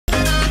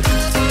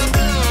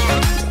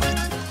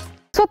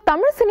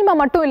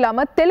Cinema மட்டும்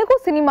இல்லாம தெலுங்கு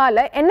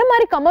சினிமால என்ன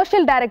மாதிரி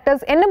கமர்ஷியல்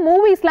டைரக்டர்ஸ் என்ன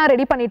மூவிஸ்லாம்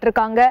ரெடி பண்ணிட்டு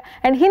இருக்காங்க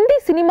அண்ட் ஹிந்தி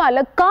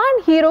சினிமால கான்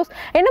ஹீரோஸ்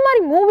என்ன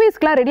மாதிரி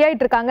மூவிஸ்லாம் ரெடி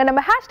ஆயிட்டு இருக்காங்க.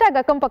 நம்ம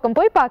 #அக்கம் பக்கம்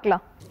போய்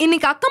பார்க்கலாம்.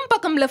 இன்னைக்கு அக்கம்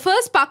பக்கம்ல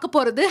ஃபர்ஸ்ட் பார்க்க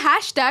போறது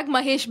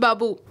 #மகேஷ்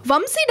பாபு.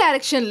 வம்சி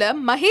டைரக்ஷன்ல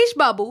மகேஷ்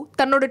பாபு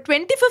தன்னோட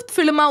 25th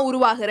ஃபிலிமா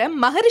உருவாகிற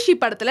மகரிஷி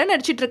படத்துல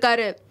நடிச்சிட்டு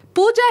இருக்காரு.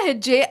 பூஜா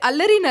ஹெட்ஜே,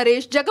 அல்லரி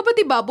நரேஷ்,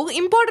 ஜெகபதி பாபு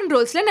இம்பார்ட்டன்ட்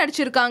ரோல்ஸ்ல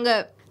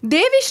நடிச்சிருக்காங்க.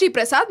 தேவி ஸ்ரீ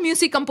பிரசாத்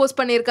மியூசிக் கம்போஸ்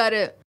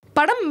பண்ணியிருக்காரு.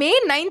 படம் May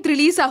 9th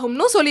ரிலீஸ்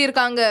ஆகும்னு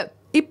சொல்லியிருக்காங்க.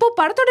 இப்போ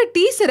படத்தோட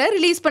டீசரை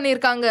ரிலீஸ்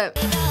பண்ணியிருக்காங்க.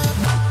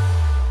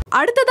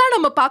 அடுத்ததா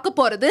நம்ம பார்க்க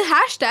போறது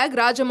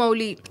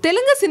 #ராஜமௌலி.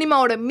 தெலுங்கு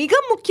சினிமாவோட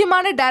மிக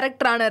முக்கியமான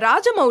டைரக்டரான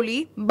ராஜமௌலி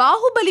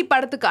பாகுபலி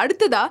படத்துக்கு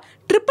அடுத்ததா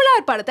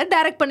RRR படத்தை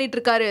டைரக்ட் பண்ணிட்டு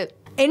இருக்காரு.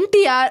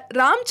 NTR,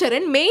 ராம்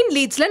சரண் மெயின்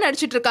லீட்ஸ்ல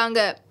நடிச்சிட்டு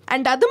இருக்காங்க.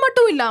 அண்ட் அது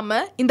மட்டும் இல்லாம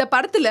இந்த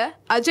படத்துல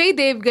Ajay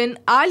Devgn,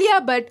 Alia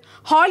but,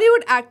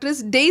 Hollywood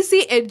actress Daisy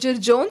Edgar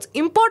Jones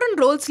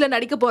important ரோல்ஸ்ல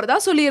நடிக்க போறதா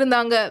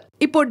சொல்லியிருந்தாங்க.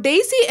 இப்போ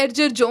டெய்சி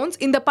எட்கர் ஜோன்ஸ்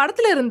இந்த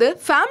படத்துல இருந்து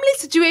ஃபேமிலி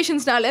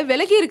சிச்சுவேஷன்ஸ்னால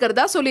விலகி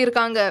இருக்கிறதா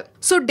சொல்லியிருக்காங்க.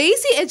 ஸோ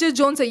டெய்சி எட்கர்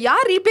ஜோன்ஸை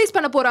யார் ரீப்ளேஸ்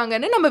பண்ண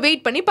போறாங்கன்னு நம்ம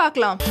வெயிட் பண்ணி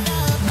பார்க்கலாம்.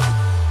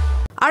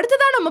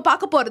 அடுத்ததா நம்ம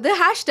பார்க்க போறது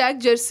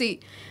 #ஜெர்சி.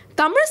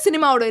 தமிழ்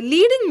சினிமாவோட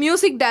லீடிங்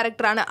மியூசிக்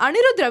டைரக்டரான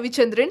அனிருத்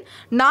ரவிச்சந்திரன்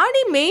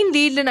நானி மெயின்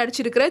லீட்ல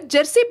நடிச்சிருக்கிற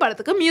ஜெர்சி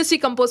படத்துக்கு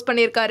மியூசிக் கம்போஸ்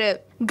பண்ணியிருக்காரு.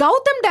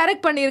 கௌதம்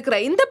டைரக்ட் பண்ணியிருக்கிற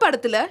இந்த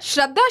படத்துல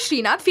ஸ்ரத்தா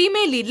ஸ்ரீநாத்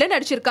ஃபீமேல் லீட்ல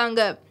நடிச்சிருக்காங்க.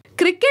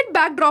 கிரிக்கெட்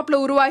பேக்ட்ராப்ல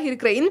உருவாகி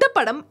இருக்கிற இந்த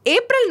படம்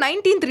April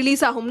 19th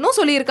ரிலீஸ் ஆகும்னு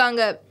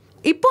சொல்லியிருக்காங்க.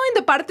 இப்போ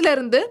இந்த படத்துல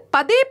இருந்து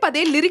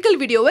பதே லிரிக்கல்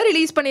வீடியோவை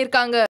ரிலீஸ்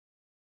பண்ணியிருக்காங்க.